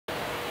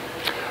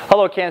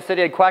Hello Kansas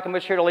City, Ed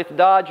Quackenbush here at Olathe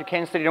Dodge, your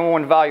Kansas City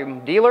 #1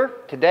 volume dealer.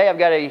 Today I've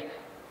got a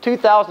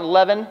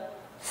 2011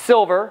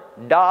 silver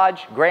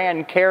Dodge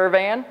Grand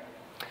Caravan.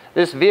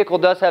 This vehicle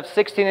does have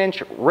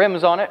 16-inch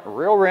rims on it,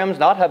 real rims,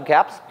 not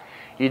hubcaps.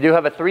 You do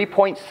have a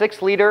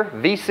 3.6 liter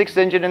V6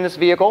 engine in this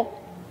vehicle.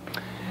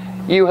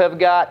 You have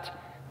got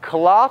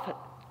cloth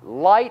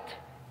light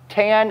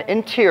tan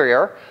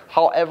interior.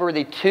 However,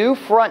 the two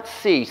front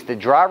seats, the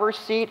driver's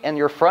seat and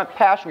your front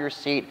passenger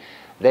seat,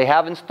 they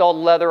have installed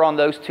leather on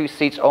those two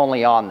seats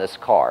only on this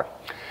car.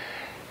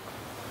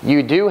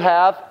 You do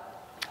have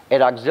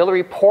an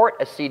auxiliary port,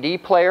 a CD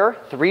player,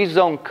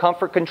 3-zone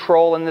comfort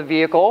control in the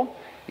vehicle.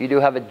 You do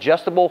have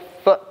adjustable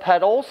foot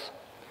pedals,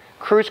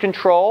 cruise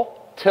control,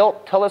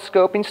 tilt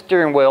telescoping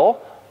steering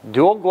wheel,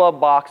 dual glove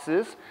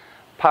boxes,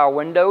 power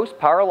windows,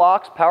 power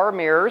locks, power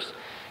mirrors.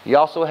 You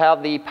also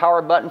have the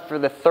power button for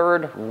the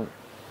third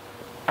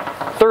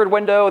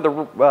window,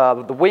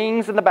 the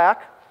wings in the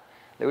back.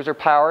 Those are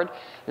powered.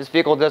 This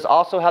vehicle does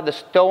also have the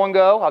stow and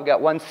go. I've got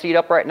one seat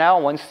up right now,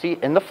 one seat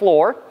in the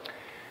floor.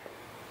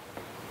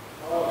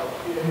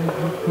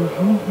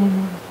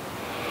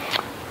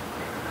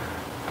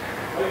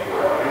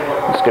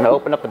 Just going to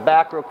open up the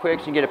back real quick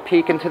so you can get a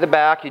peek into the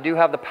back. You do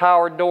have the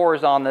power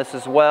doors on this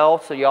as well,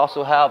 so you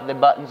also have the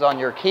buttons on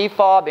your key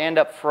fob and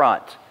up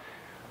front.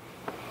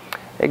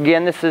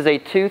 Again, this is a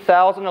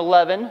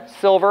 2011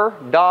 silver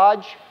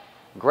Dodge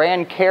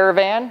Grand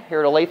Caravan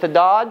here at Olathe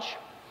Dodge,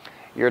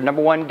 your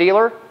 #1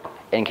 dealer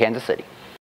in Kansas City.